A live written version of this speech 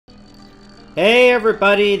Hey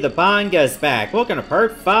everybody, the Banga is back. Welcome to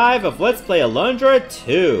part 5 of Let's Play Alundra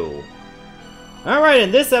 2. Alright,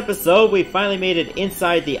 in this episode, we finally made it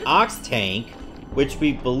inside the ox tank, which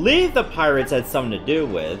we believe the pirates had something to do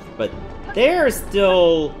with, but they're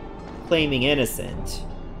still claiming innocent.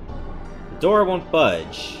 The door won't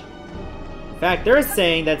budge. In fact, they're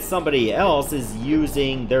saying that somebody else is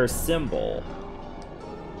using their symbol.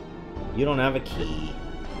 You don't have a key.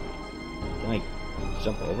 Can I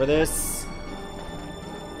jump over this?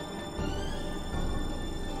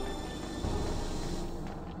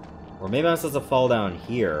 Or maybe I'm supposed to fall down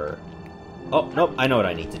here. Oh, nope, I know what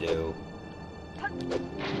I need to do.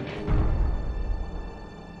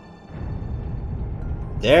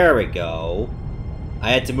 There we go. I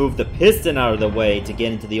had to move the piston out of the way to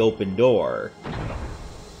get into the open door.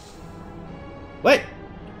 What?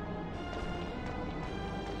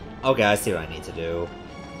 Okay, I see what I need to do.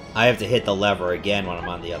 I have to hit the lever again when I'm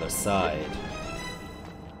on the other side.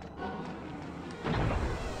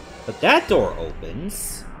 But that door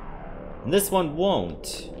opens. And this one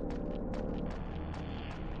won't.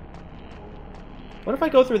 What if I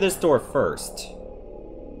go through this door first?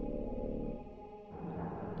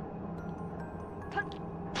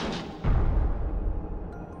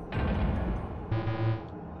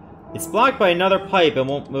 It's blocked by another pipe and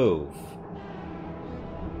won't move.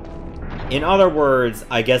 In other words,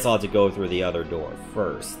 I guess I'll have to go through the other door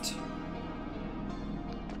first.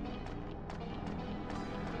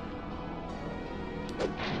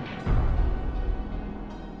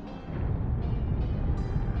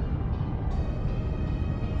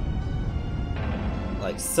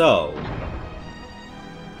 Like so.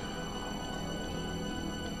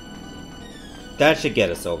 That should get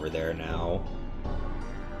us over there now.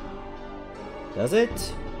 Does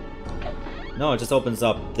it? No, it just opens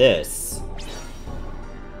up this.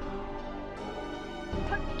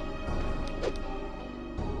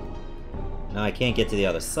 Now I can't get to the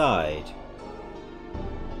other side.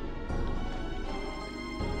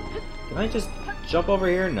 Can I just jump over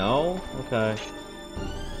here? No? Okay.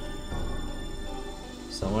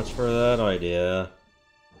 So much for that idea.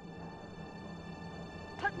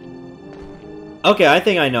 Okay, I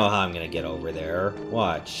think I know how I'm gonna get over there.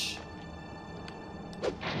 Watch.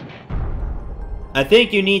 I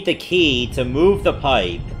think you need the key to move the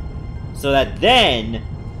pipe, so that then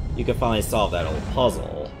you can finally solve that old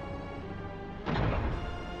puzzle.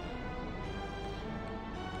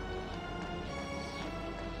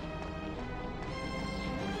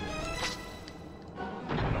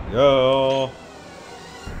 Go.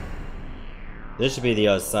 This should be the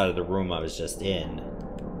other side of the room I was just in.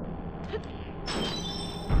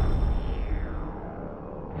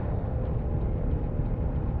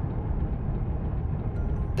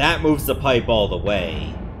 That moves the pipe all the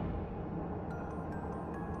way.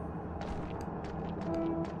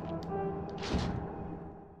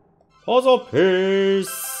 Puzzle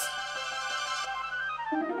piece!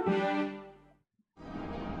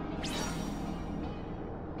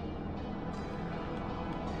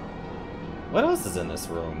 What else is in this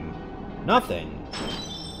room? Nothing.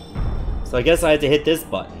 So I guess I had to hit this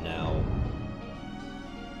button now.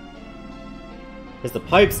 Because the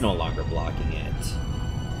pipe's no longer blocking it.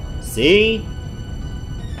 See?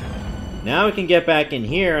 Now we can get back in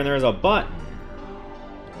here and there's a button.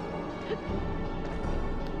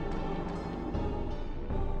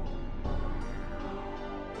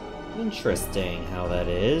 Interesting how that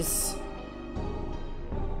is.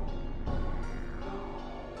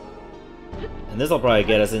 And this'll probably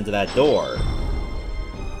get us into that door.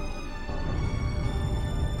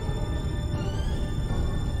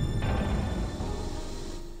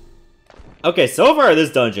 Okay, so far this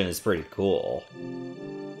dungeon is pretty cool.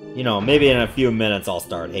 You know, maybe in a few minutes I'll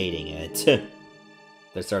start hating it.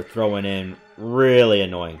 They start throwing in really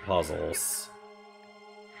annoying puzzles.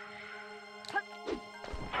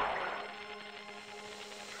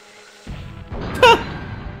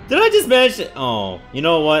 Did I just manage to... Oh, you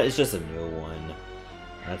know what? It's just a new one.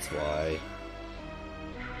 That's why.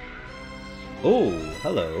 Oh,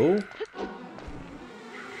 hello.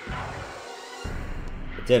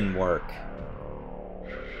 It didn't work.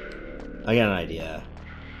 I got an idea.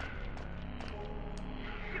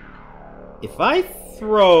 If I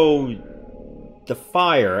throw the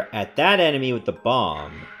fire at that enemy with the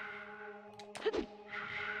bomb...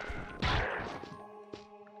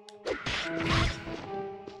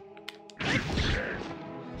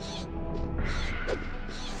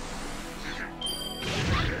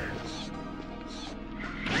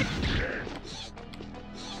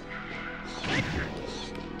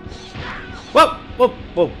 Whoa! Whoa!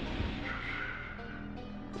 Whoa!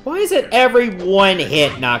 Why is is it every one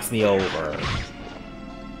hit knocks me over?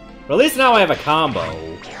 But at least now I have a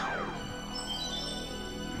combo.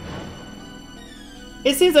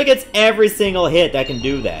 It seems like it's every single hit that can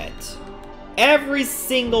do that. Every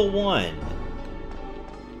single one.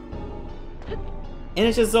 And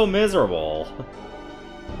it's just so miserable.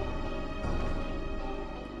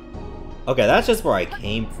 Okay, that's just where I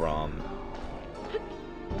came from.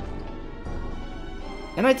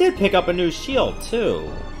 And I did pick up a new shield, too.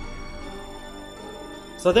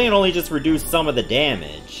 So I think it only just reduced some of the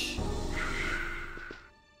damage.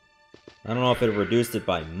 I don't know if it reduced it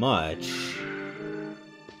by much.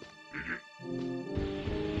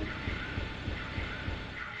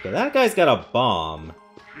 Okay, that guy's got a bomb.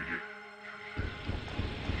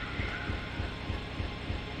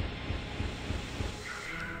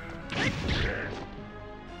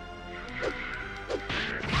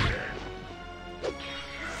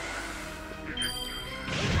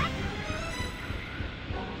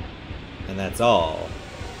 And that's all.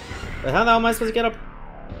 But how the hell am I supposed to get up?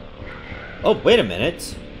 Oh, wait a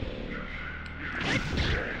minute.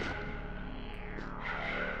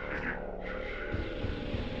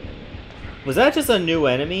 Was that just a new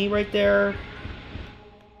enemy right there?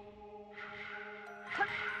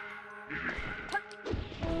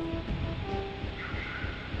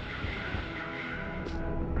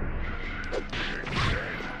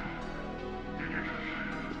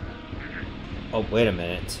 Oh, wait a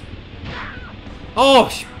minute.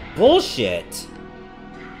 Oh, bullshit!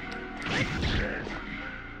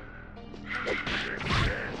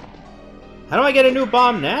 How do I get a new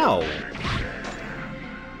bomb now?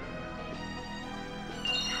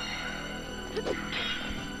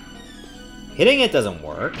 Hitting it doesn't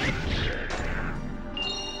work.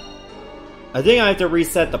 I think I have to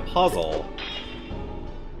reset the puzzle.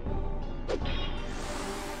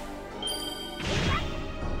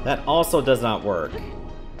 That also does not work.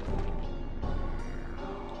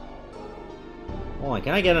 Hold on,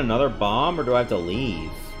 can I get another bomb, or do I have to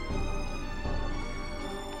leave?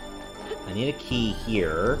 I need a key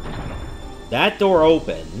here. That door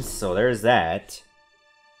opens, so there's that.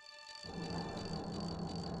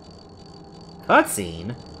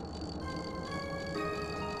 Cutscene?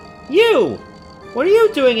 You! What are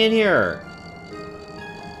you doing in here?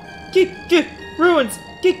 Ruins!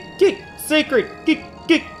 Sacred!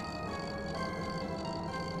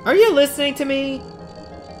 Are you listening to me?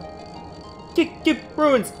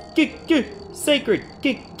 Ruins! Sacred!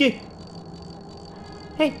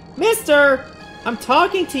 Hey, mister! I'm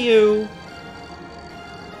talking to you!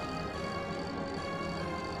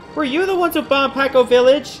 Were you the ones who bombed Paco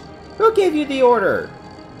Village? Who gave you the order?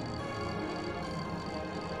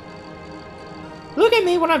 Look at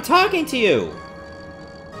me when I'm talking to you!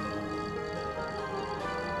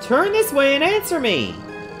 Turn this way and answer me!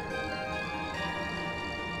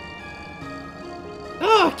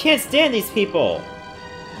 Oh, I can't stand these people!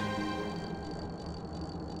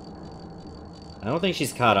 I don't think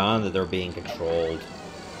she's caught on that they're being controlled.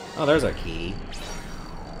 Oh, there's our key.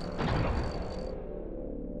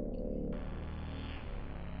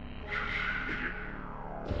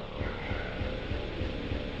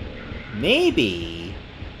 Maybe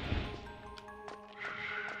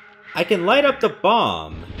I can light up the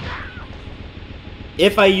bomb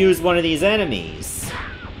if I use one of these enemies.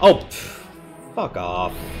 Oh, fuck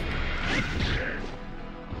off.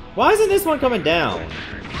 Why isn't this one coming down?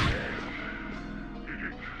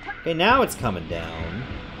 Okay, now it's coming down.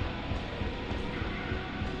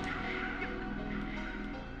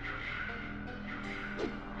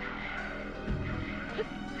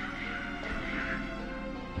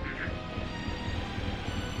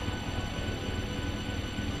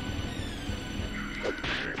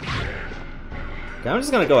 Okay, I'm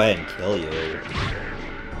just gonna go ahead and kill you.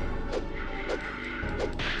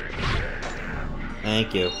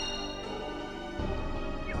 Thank you.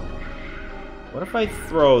 What if I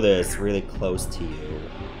throw this really close to you?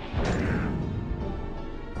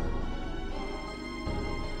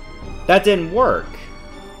 That didn't work.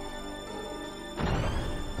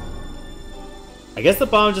 I guess the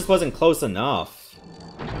bomb just wasn't close enough.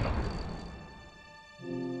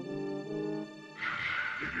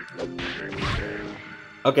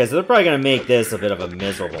 Okay, so they're probably gonna make this a bit of a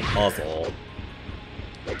miserable puzzle.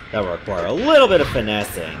 That will require a little bit of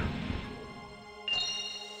finessing.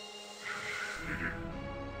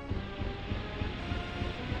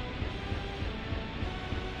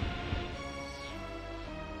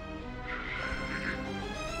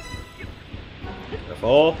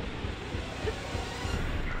 Careful.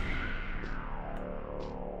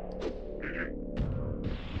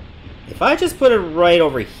 If I just put it right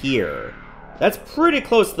over here, That's pretty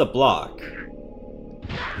close to the block.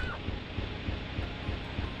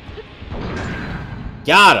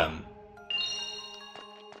 Got him!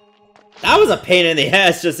 That was a pain in the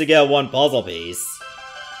ass just to get one puzzle piece.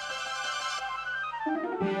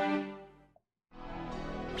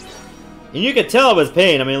 And you could tell it was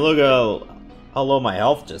pain. I mean, look at how low my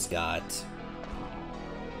health just got.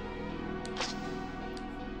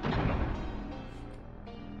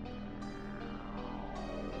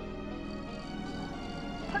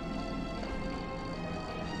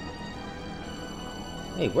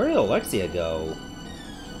 Hey, where did Alexia go?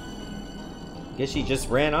 Guess she just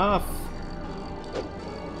ran off.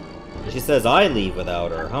 She says I leave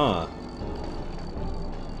without her, huh?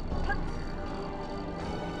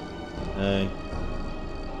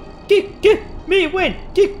 Me win!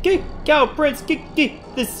 Cow Prince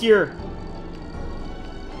this year!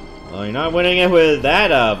 Well, you're not winning it with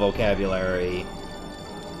that vocabulary.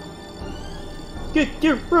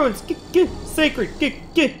 Ruins! Sacred!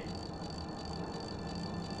 This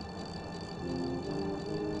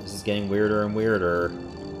is getting weirder and weirder.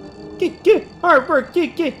 Hard work!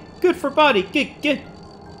 Good for body!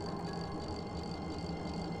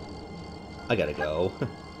 I gotta go.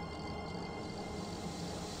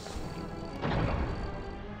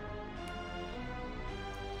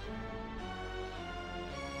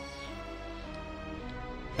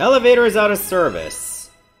 Elevator is out of service.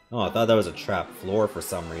 Oh, I thought that was a trap floor for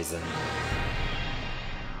some reason.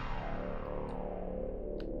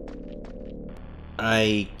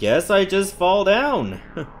 I guess I just fall down.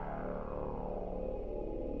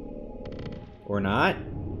 Or not.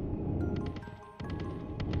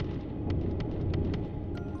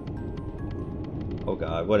 Oh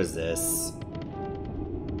god, what is this?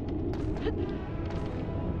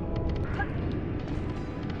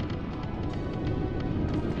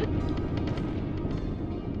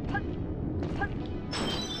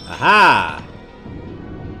 Aha!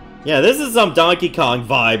 Yeah, this is some Donkey Kong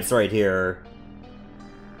vibes right here.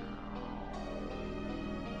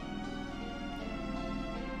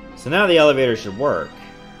 So now the elevator should work.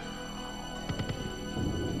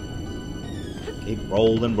 Keep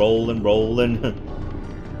rolling, rolling, rolling.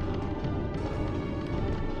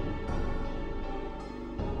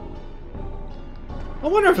 I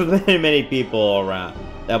wonder if many people around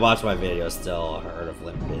that watch my video still heard of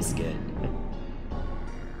Limp Bizkit.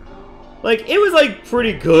 Like, it was, like,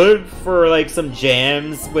 pretty good for, like, some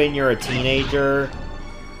jams when you're a teenager.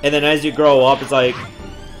 And then as you grow up, it's like,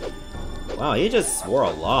 wow, he just swore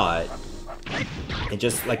a lot. And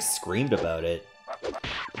just, like, screamed about it.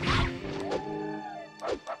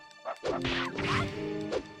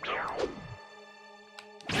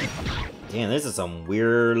 Damn, this is some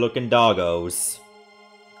weird-looking doggos.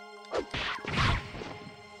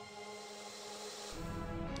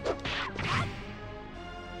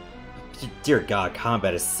 Dear God,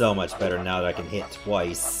 combat is so much better now that I can hit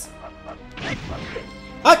twice.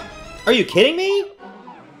 Are you kidding me?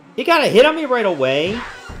 You got a hit on me right away?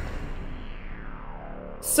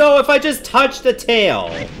 So if I just touch the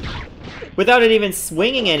tail, without it even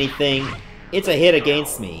swinging anything, it's a hit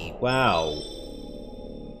against me. Wow.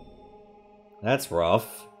 That's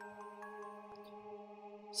rough.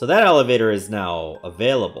 So that elevator is now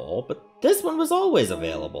available, but this one was always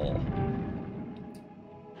available.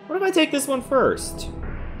 What if I take this one first?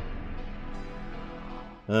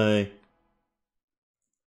 Hey.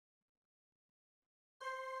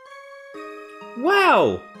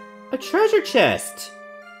 Wow! A treasure chest!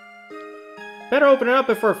 Better open it up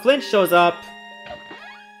before Flint shows up.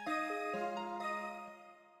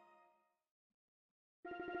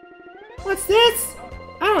 What's this?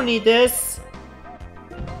 I don't need this.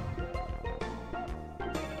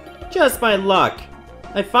 Just my luck.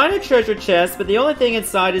 I find a treasure chest, but the only thing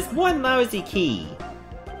inside is one lousy key.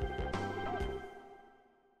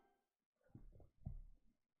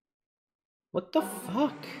 What the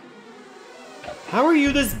fuck? How are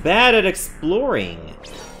you this bad at exploring?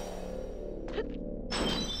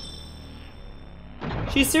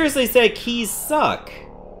 She seriously said keys suck.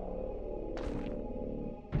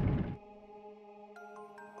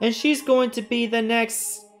 And she's going to be the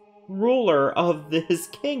next ruler of this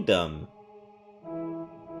kingdom.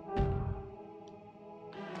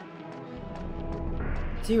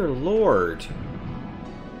 Dear Lord.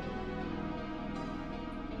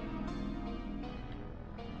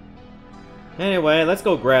 Anyway, let's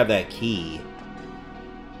go grab that key.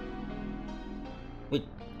 Wait.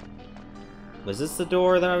 Was this the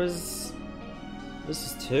door that I was...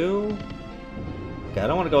 This is 2? Okay, I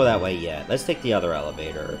don't want to go that way yet. Let's take the other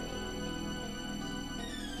elevator.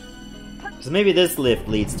 Because maybe this lift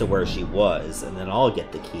leads to where she was, and then I'll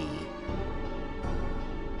get the key.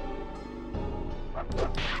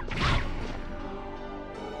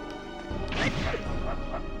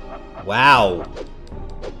 Wow.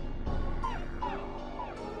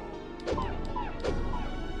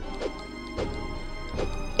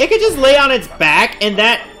 It could just lay on its back and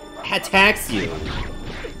that attacks you.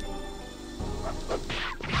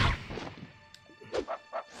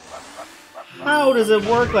 How does it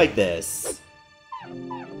work like this?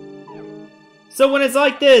 So when it's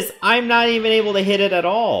like this, I'm not even able to hit it at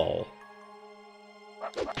all.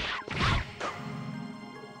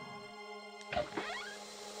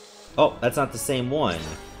 Oh, that's not the same one.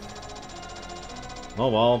 Oh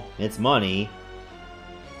well, it's money.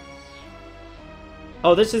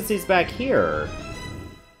 Oh, this just is back here.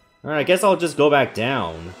 Alright, I guess I'll just go back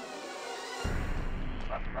down.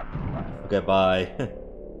 Okay, bye.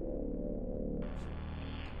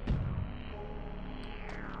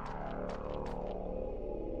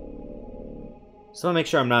 Just wanna make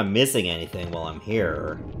sure I'm not missing anything while I'm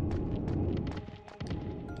here.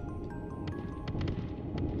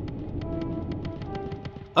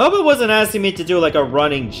 I hope it wasn't asking me to do like a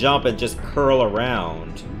running jump and just curl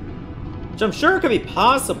around. Which I'm sure could be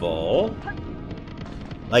possible.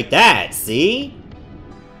 Like that, see?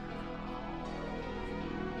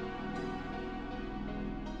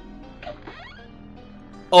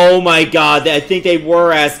 Oh my god, I think they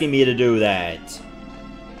were asking me to do that.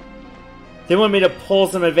 They want me to pull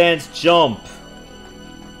some advanced jump.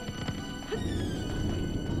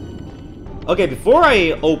 Okay, before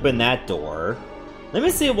I open that door, let me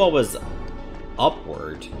see what was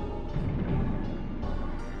upward.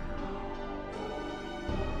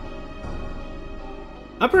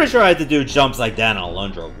 I'm pretty sure I had to do jumps like that on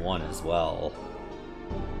Alundra 1 as well.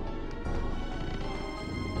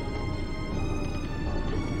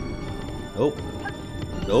 Nope.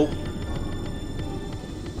 Nope.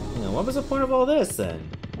 You know, what was the point of all this then?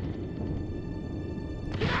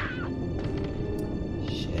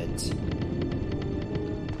 Shit.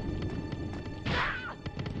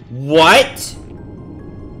 What?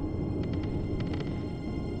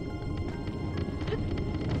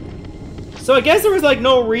 So I guess there was like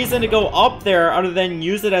no reason to go up there other than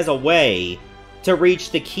use it as a way to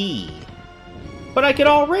reach the key. But I could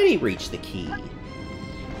already reach the key.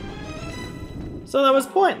 So that was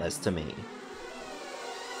pointless to me.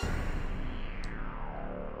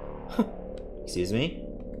 Excuse me?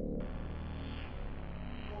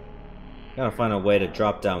 Gotta find a way to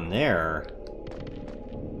drop down there.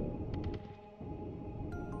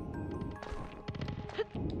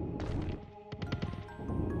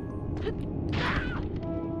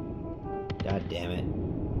 God damn it.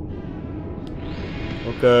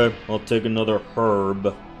 Okay, I'll take another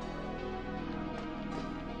herb.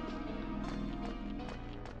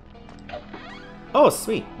 Oh,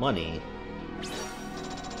 sweet, money.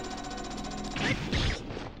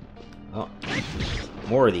 Oh,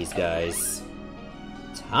 more of these guys.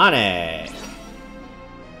 Tonic!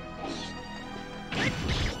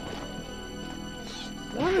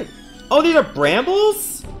 What? Oh, these are brambles?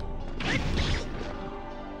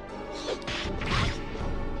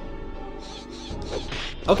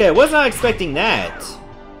 Okay, I was not expecting that.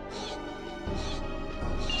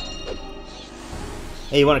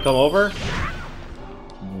 Hey, you wanna come over?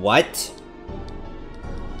 What?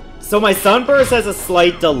 So my sunburst has a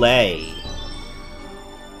slight delay.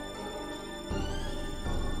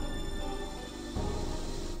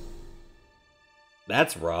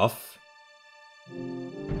 That's rough.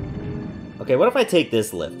 Okay, what if I take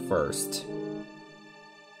this lift first?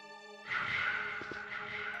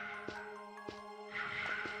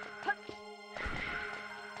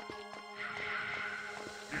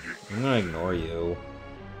 I'm gonna ignore you.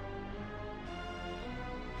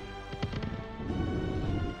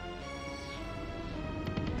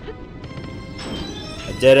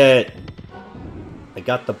 I did it! I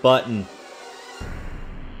got the button.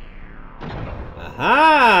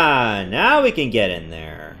 Aha! Now we can get in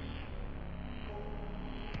there.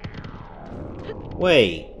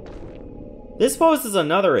 Wait. This poses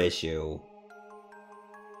another issue.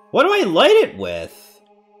 What do I light it with?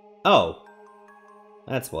 Oh.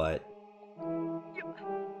 That's what.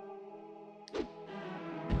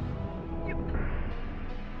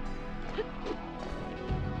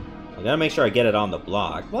 I gotta make sure I get it on the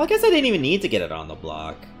block. Well, I guess I didn't even need to get it on the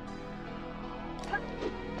block.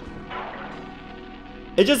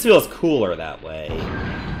 It just feels cooler that way.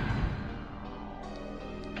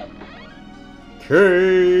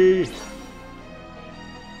 Okay.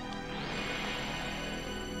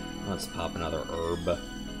 Let's pop another herb.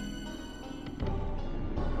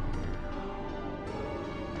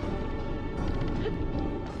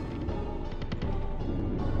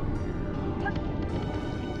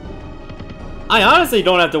 I honestly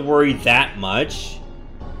don't have to worry that much.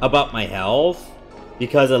 about my health,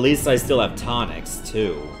 because at least I still have tonics,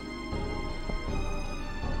 too.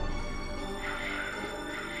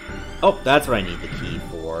 Oh, that's what I need the key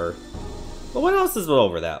for. But what else is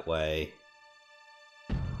over that way?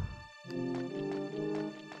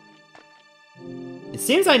 It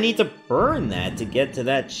seems I need to burn that to get to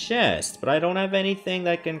that chest, but I don't have anything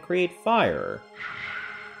that can create fire.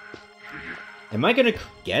 Am I gonna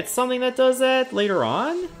get something that does that later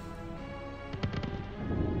on?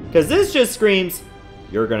 Because this just screams,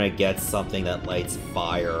 you're gonna get something that lights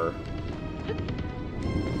fire.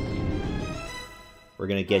 We're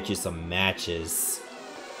gonna get you some matches.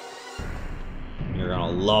 You're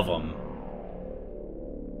gonna love them.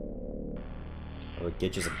 Or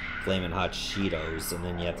get you some flaming hot Cheetos, and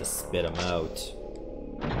then you have to spit them out.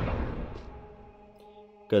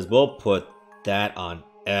 Because we'll put that on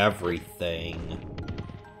everything.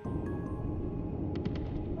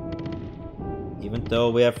 Even though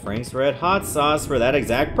we have Frank's Red Hot Sauce for that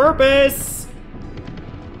exact purpose!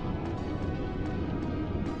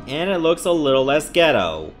 And it looks a little less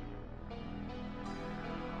ghetto.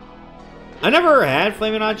 I never had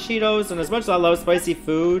Flamin' Hot Cheetos, and as much as I love spicy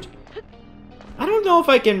food, I don't know if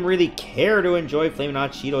I can really care to enjoy Flamin'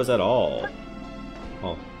 Hot Cheetos at all.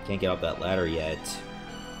 Oh, can't get up that ladder yet.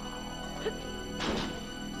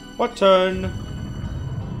 Button!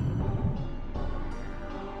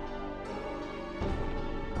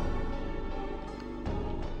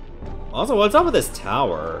 Also, what's up with this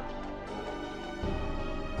tower?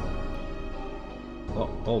 Oh,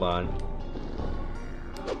 hold on.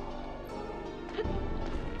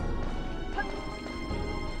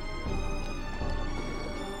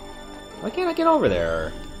 Why can't I get over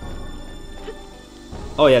there?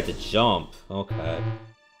 Oh, you have to jump. Okay.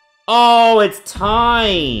 Oh, it's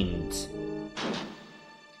timed!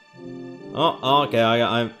 Oh, okay,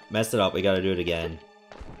 I messed it up. We gotta do it again.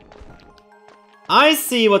 I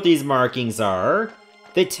see what these markings are.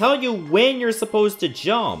 They tell you when you're supposed to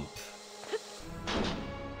jump.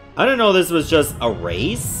 I didn't know this was just a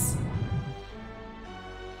race.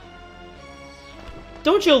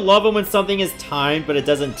 Don't you love it when something is timed, but it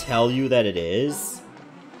doesn't tell you that it is?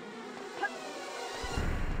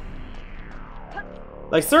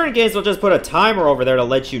 Like, certain games will just put a timer over there to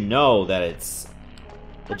let you know that it's...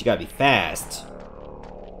 that you gotta be fast.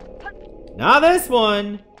 Not this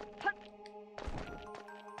one!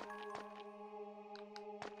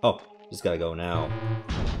 Oh, just gotta go now.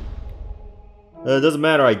 It doesn't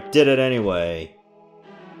matter, I did it anyway.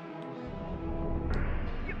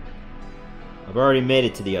 I've already made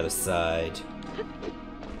it to the other side.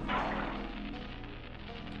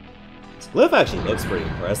 This cliff actually looks pretty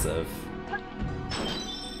impressive.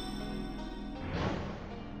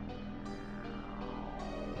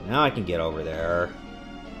 Now I can get over there.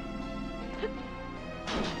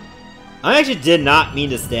 I actually did not mean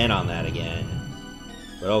to stand on that again.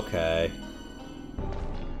 But okay.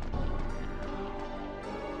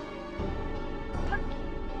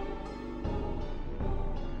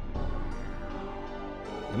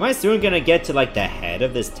 Am I soon gonna get to, like, the head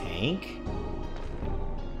of this tank?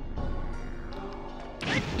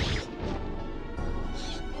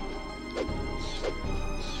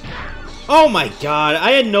 Oh my god,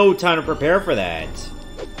 I had no time to prepare for that.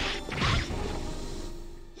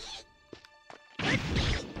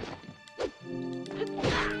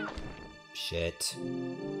 Shit.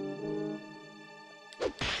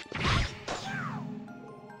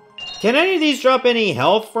 Can any of these drop any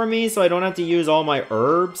health for me so I don't have to use all my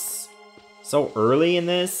herbs so early in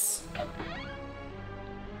this?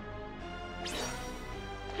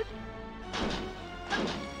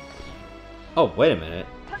 Oh, wait a minute.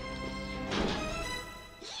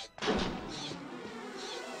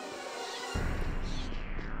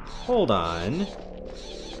 Hold on.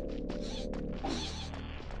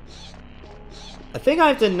 I think I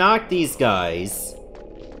have to knock these guys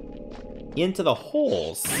into the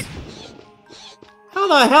holes. How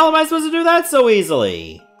the hell am I supposed to do that so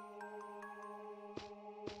easily?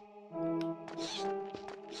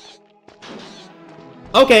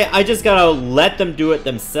 Okay, I just gotta let them do it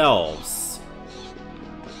themselves.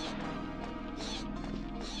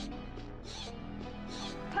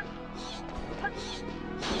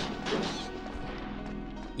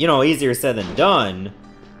 You know, easier said than done.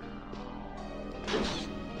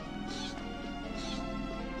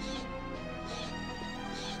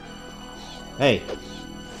 Hey,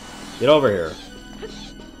 get over here.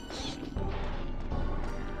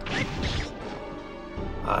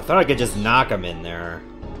 I thought I could just knock him in there.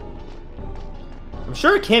 I'm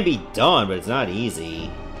sure it can be done, but it's not easy.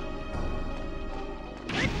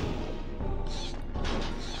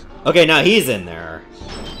 Okay, now he's in there.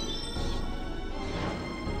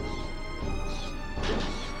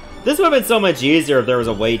 This would have been so much easier if there was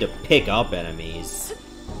a way to pick up enemies.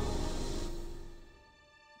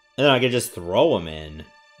 And then I could just throw them in.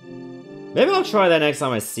 Maybe I'll try that next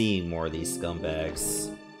time I see more of these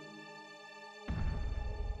scumbags.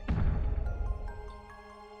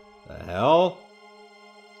 The hell?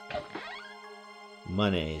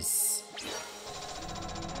 Monies.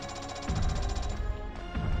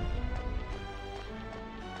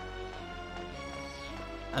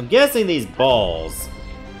 I'm guessing these balls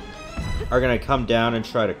are gonna come down and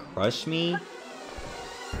try to crush me.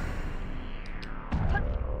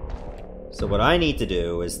 So what I need to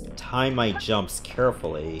do is time my jumps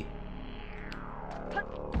carefully.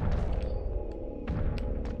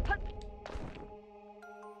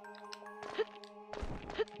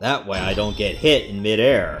 That way I don't get hit in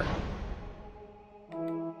midair.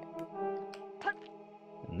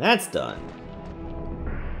 And that's done.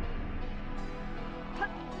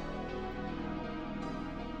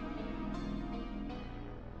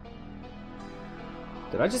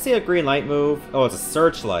 Did I just see a green light move? Oh, it's a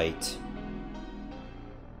searchlight.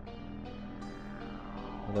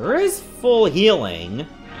 Well, there is full healing.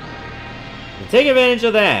 We'll take advantage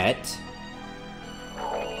of that.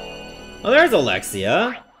 Oh, there's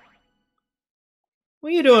Alexia. What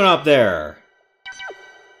are you doing up there?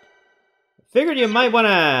 Figured you might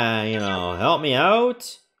wanna, you know, help me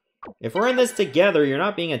out. If we're in this together, you're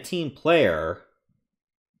not being a team player.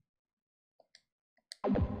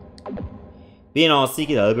 Being all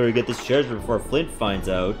sneaky, I better get this treasure before Flint finds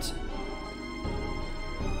out.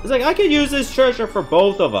 It's like, I could use this treasure for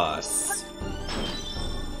both of us.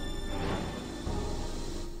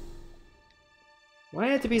 Why do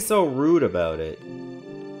I have to be so rude about it?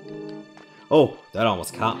 Oh, that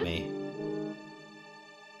almost caught me.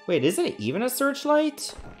 Wait, isn't it even a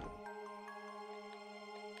searchlight?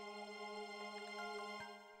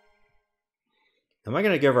 Am I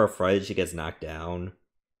gonna give her a fright if she gets knocked down?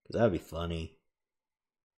 Because that would be funny.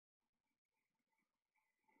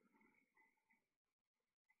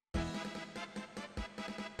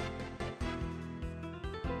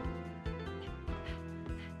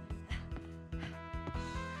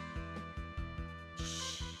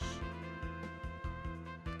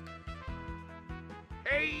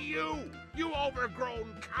 Hey, you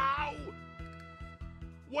overgrown cow!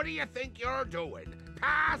 What do you think you're doing?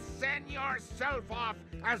 Passing yourself off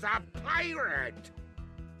as a pirate?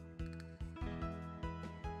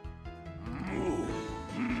 Moo!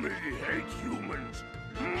 Me hate humans!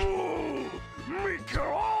 Moo! Me kill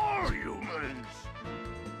all humans!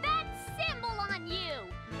 That symbol on you!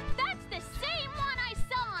 That's the same one I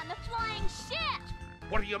saw on the flying ship!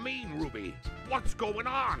 What do you mean, Ruby? What's going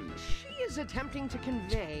on? She is attempting to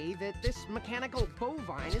convey that this mechanical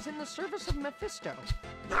bovine is in the service of Mephisto.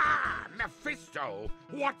 Ah, Mephisto!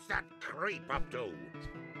 What's that creep up to?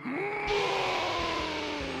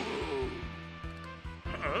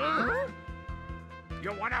 Huh?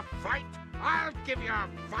 You wanna fight? I'll give you a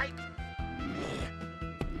fight!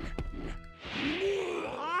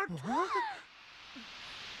 What? Huh?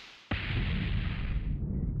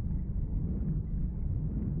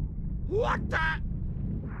 What the?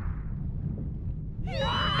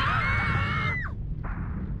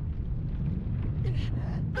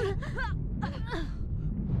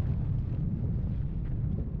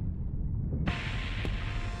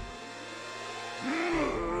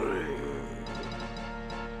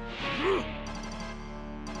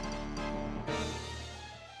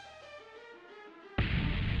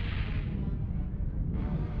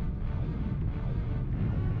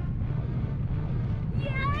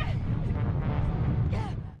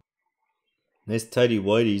 Nice tidy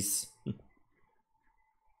whities.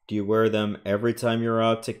 Do you wear them every time you're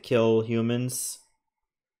out to kill humans?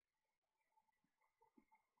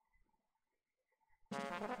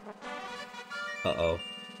 Uh-oh.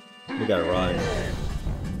 We gotta run.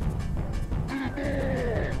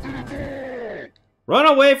 Run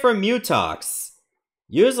away from Mutox!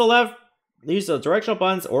 Use the directional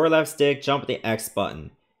buttons or left stick, jump with the X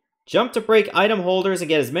button. Jump to break item holders and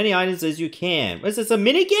get as many items as you can. What is this, a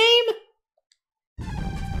mini game?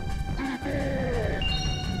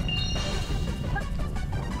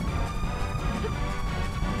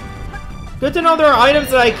 Good to know there are items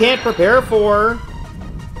that I can't prepare for.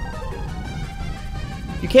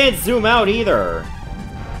 You can't zoom out either.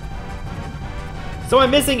 So I'm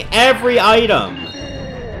missing every item.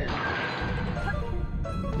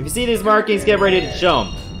 If you see these markings, get ready to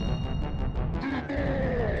jump.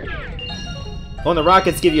 Oh, and the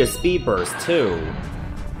rockets give you a speed burst, too.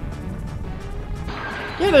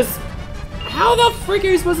 Yeah, this... How the frick are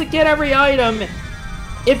you supposed to get every item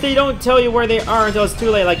if they don't tell you where they are until it's too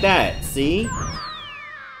late like that? See?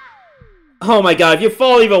 Oh my god, if you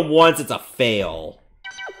fall even once, it's a fail.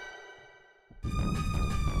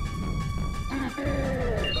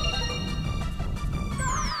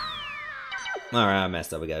 Alright, I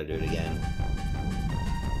messed up. We gotta do it again.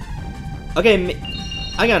 Okay,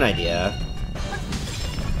 I got an idea.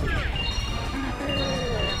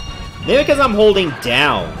 Maybe because I'm holding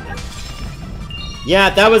down. Yeah,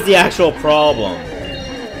 that was the actual problem.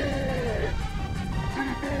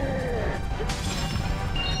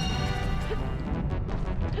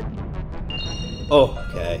 Oh,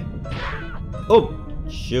 okay. Oh,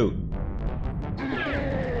 shoot.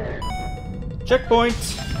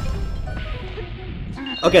 Checkpoint.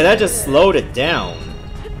 Okay, that just slowed it down.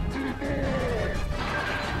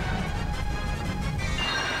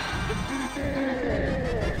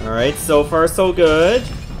 Alright, so far so good.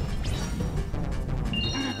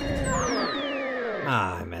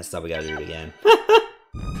 Ah, I messed up. We gotta do it again.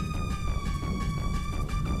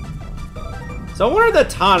 So what are the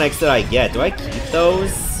tonics that I get? Do I keep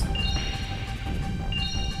those?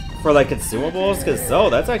 For like consumables? Because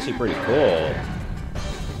that's actually pretty cool.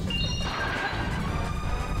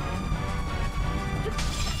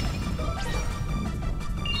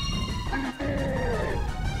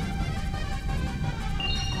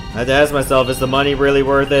 I had to ask myself, is the money really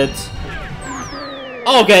worth it?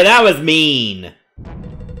 Okay, that was mean.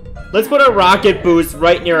 Let's put a rocket boost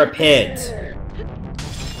right near a pit.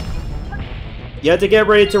 You have to get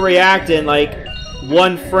ready to react in, like,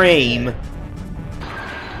 1 frame.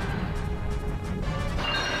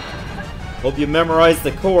 Hope you memorized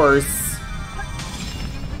the course.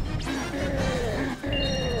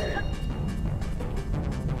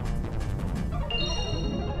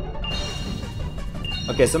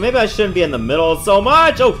 Okay, so maybe I shouldn't be in the middle so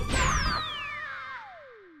much! Oh!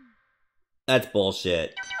 That's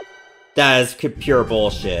bullshit. That is pure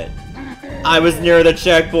bullshit. I was near the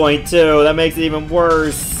checkpoint, too. That makes it even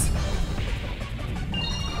worse.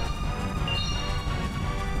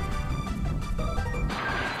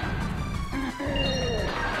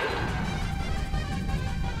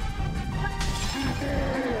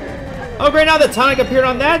 Oh, great, now the tonic appeared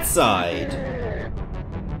on that side.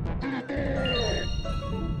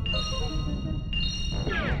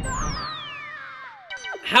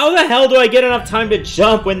 How the hell do I get enough time to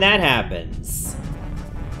jump when that happens?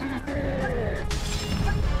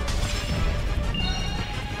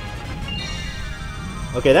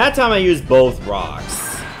 Okay, that time I used both rocks.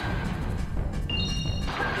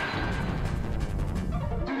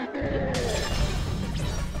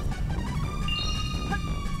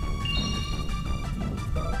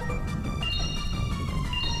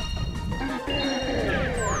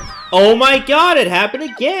 Oh my god, it happened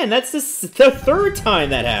again! That's the 3rd time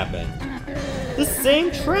that happened! The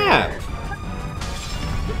same trap!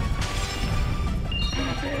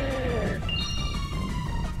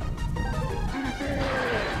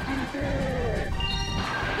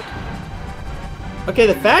 Okay,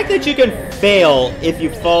 the fact that you can fail if you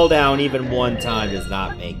fall down even 1 time does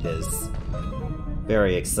not make this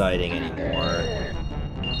very exciting anymore.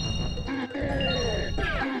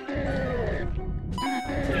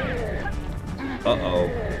 Uh-oh.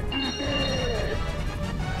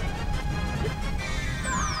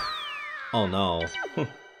 Oh no.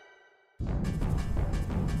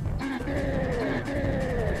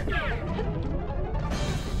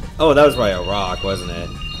 Oh, that was probably a rock, wasn't it?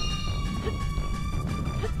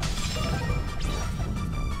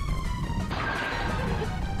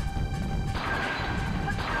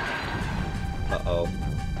 Uh-oh.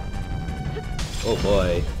 Oh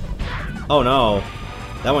boy. Oh no.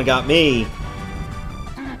 That one got me.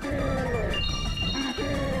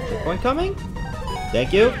 Checkpoint coming?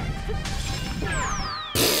 Thank you.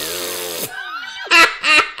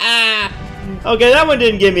 Okay, that one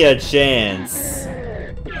didn't give me a chance.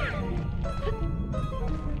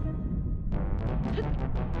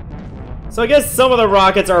 So I guess some of the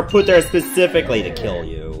rockets are put there specifically to kill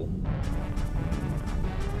you.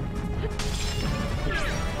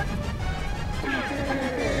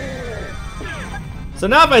 So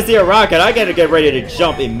now if I see a rocket, I gotta get ready to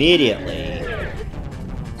jump immediately.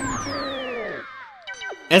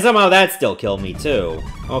 And somehow that still killed me too.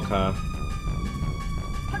 Okay.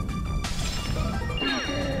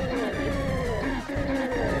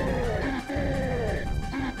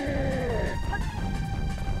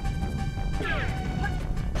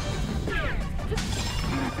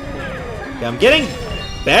 Okay, I'm getting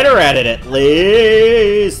better at it at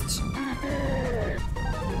least.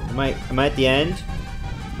 Am I at the end?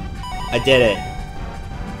 I did it.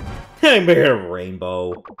 I made a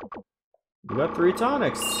rainbow. You got 3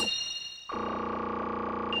 tonics.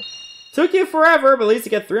 Took you forever, but at least you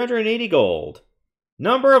get 380 gold.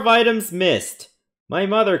 Number of items missed. My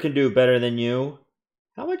mother can do better than you.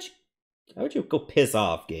 How would you go piss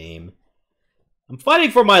off, game? I'm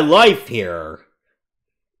fighting for my life here.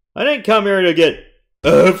 I didn't come here to get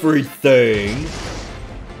everything.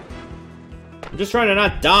 I'm just trying to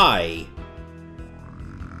not die.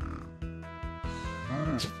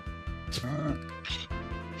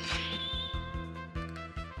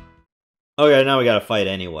 Okay, now we gotta fight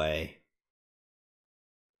anyway.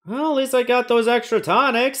 Well, at least I got those extra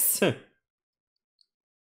tonics.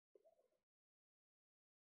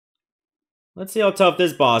 Let's see how tough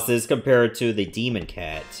this boss is compared to the demon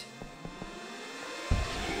cat.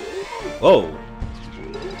 Whoa.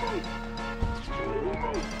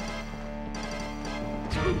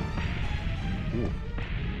 Ooh.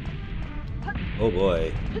 Oh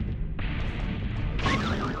boy.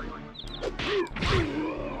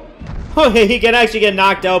 Oh, he can actually get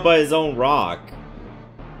knocked out by his own rock.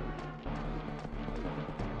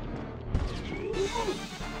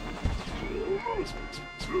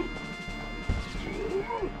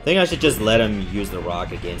 I think I should just let him use the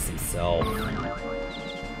rock against himself.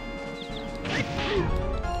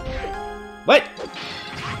 What?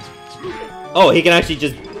 Oh, he can actually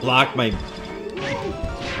just block my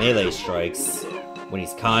melee strikes when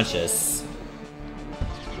he's conscious.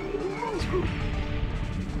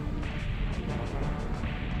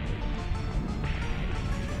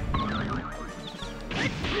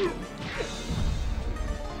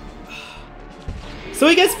 So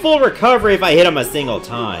he gets full recovery if I hit him a single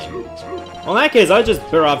time. Well, in that case, I'll just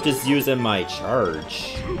better off just using my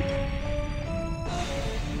charge.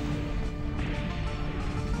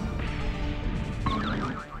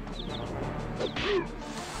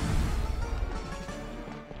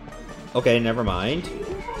 Okay, never mind.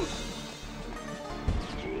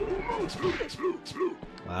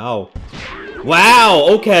 Wow. Wow,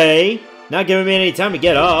 okay. Not giving me any time to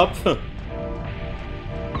get up.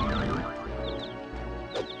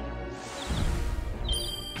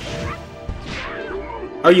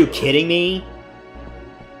 Are you kidding me?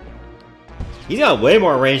 He's got way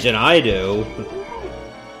more range than I do.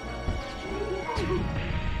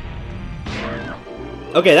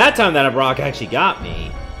 Okay, that time that rock actually got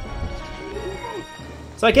me.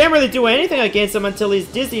 So I can't really do anything against him until he's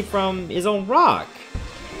dizzy from his own rock.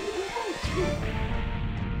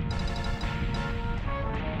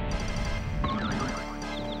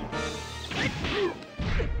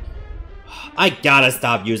 I gotta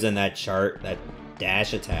stop using that that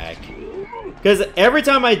dash attack. Because every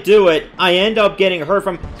time I do it, I end up getting hurt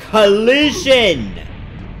from collision!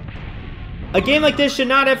 A game like this should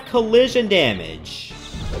not have collision damage.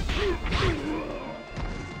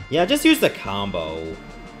 Yeah, just use the combo.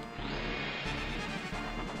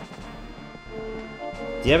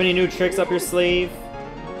 Do you have any new tricks up your sleeve?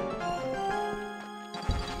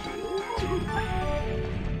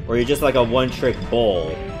 Or are you just like a one-trick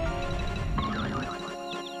bull?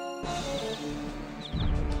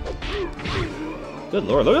 Good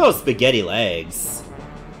lord, look at those spaghetti legs.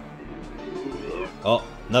 Oh,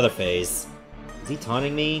 another phase. Is he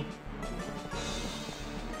taunting me?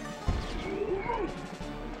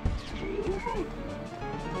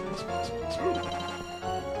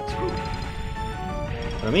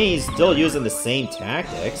 I mean, he's still using the same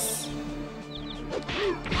tactics.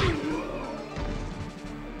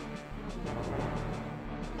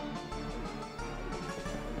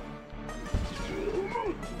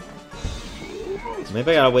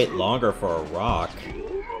 Maybe I gotta wait longer for a rock.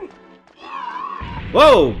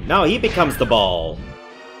 Whoa! Now he becomes the ball.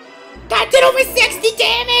 That did over 60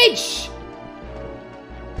 damage!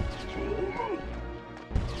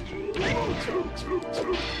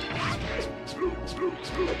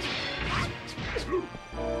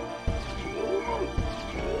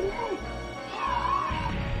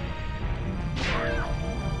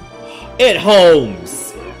 It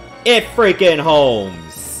homes! It freaking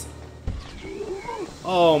homes!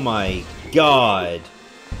 Oh my god.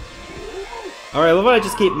 Alright, what about I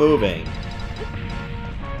just keep moving?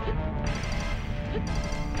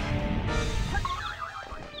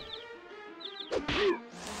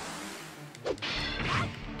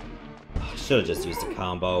 Oh, should've just used a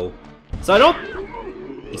combo. So I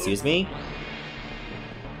don't... Excuse me?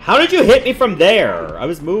 How did you hit me from there? I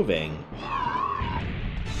was moving.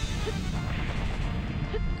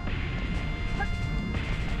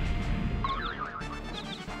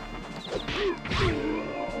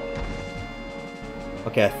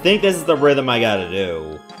 Okay, I think this is the rhythm I gotta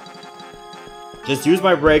do. Just use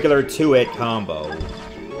my regular 2-hit combo.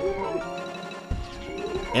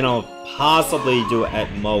 And I'll possibly do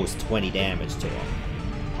at most 20 damage to him.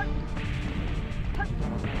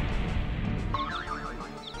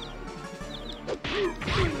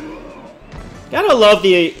 love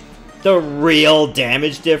the real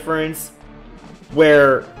damage difference,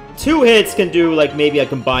 where 2 hits can do like maybe a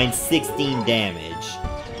combined 16 damage,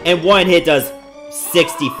 and 1 hit does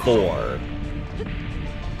 64.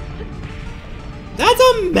 That's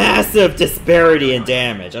a massive disparity in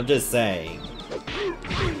damage, I'm just saying.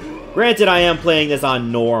 Granted, I am playing this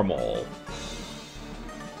on normal.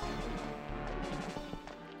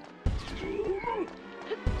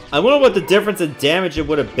 I wonder what the difference in damage it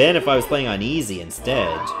would have been if I was playing on easy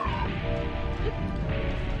instead.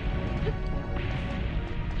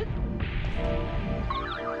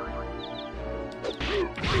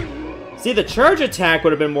 See, the charge attack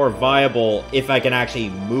would have been more viable if I can actually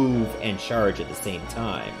move and charge at the same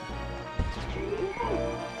time.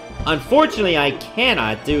 Unfortunately, I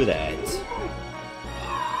cannot do that.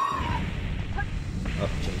 Oh,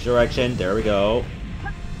 change direction. There we go.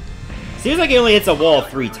 Seems like he only hits a wall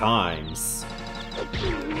 3 times.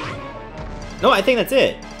 No, I think that's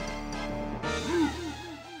it.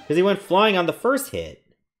 Because he went flying on the first hit.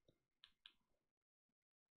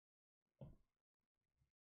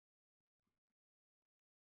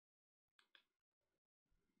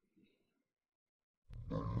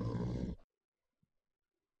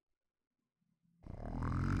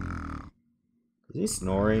 Is he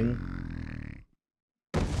snoring?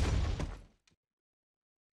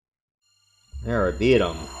 There, I beat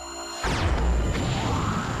him.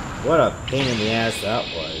 What a pain in the ass that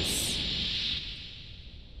was.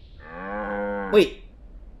 Wait.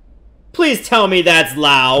 Please tell me that's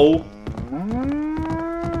Lao!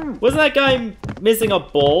 Wasn't that guy missing a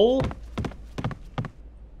bowl?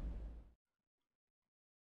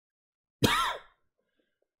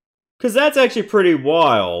 Because that's actually pretty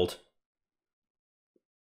wild.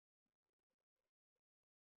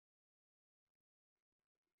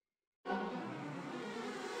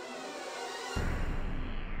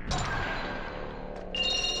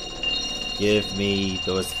 Give me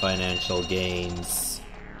those financial gains.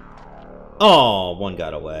 Oh, 1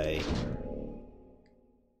 got away.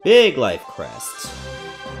 Big life crest.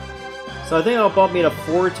 So I think that'll bump me to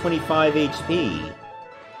 425 HP.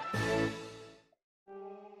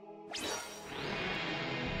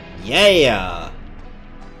 Yeah!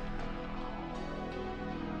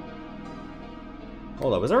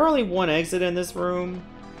 Hold on, was there only 1 exit in this room?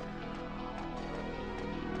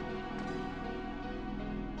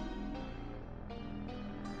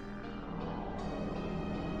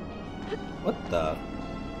 What the?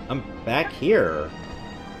 I'm back here.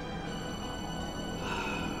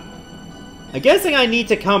 I'm guessing I need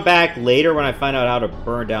to come back later when I find out how to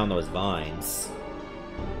burn down those vines.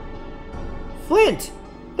 Flint!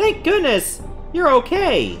 Thank goodness! You're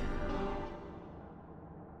okay!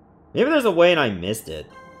 Maybe there's a way and I missed it.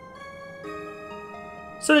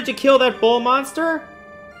 So did you kill that bull monster?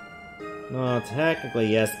 Well, technically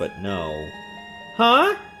yes, but no.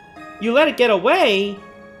 Huh? You let it get away?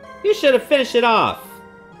 You should have finished it off.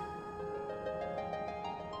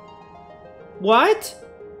 What?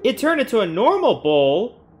 It turned into a normal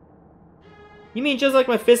bull? You mean just like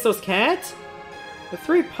Mephisto's cat? The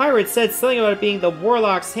 3 pirates said something about it being the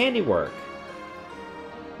warlock's handiwork.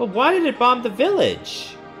 But why did it bomb the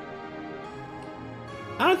village?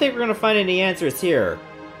 I don't think we're gonna find any answers here.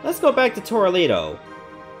 Let's go back to Toralito.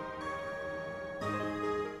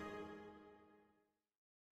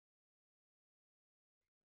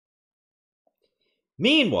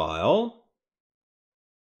 Meanwhile...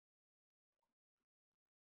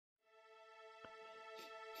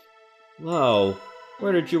 Lo,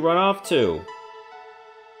 where did you run off to?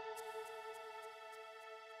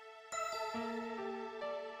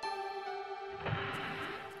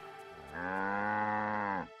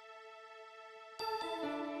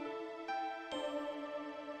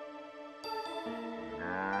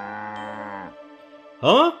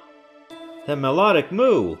 Huh? That melodic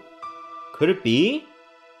moo. Could it be?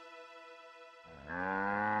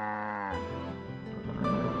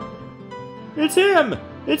 It's him!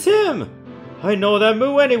 It's him! I know that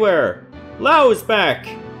moo anywhere! Lao's back!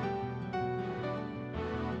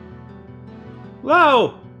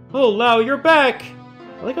 Lao! Oh, Lao, you're back!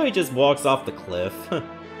 I like how he just walks off the cliff.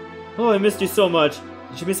 Oh, I missed you so much.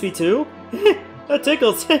 Did you miss me too? That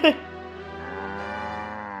tickles!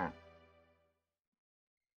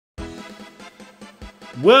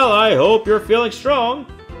 Well, I hope you're feeling strong.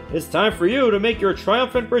 It's time for you to make your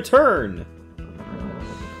triumphant return.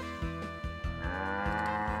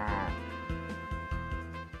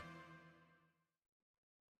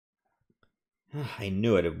 I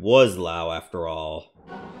knew it. It was Lao after all.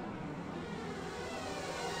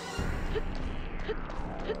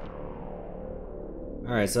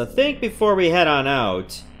 Alright, so I think before we head on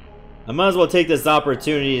out, I might as well take this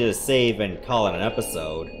opportunity to save and call it an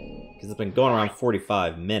episode, because it's been going around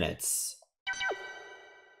 45 minutes.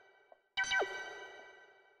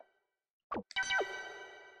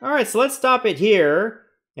 Alright, so let's stop it here,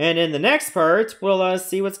 and in the next part, we'll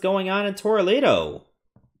see what's going on in Torolito.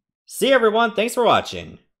 See you everyone, thanks for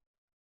watching.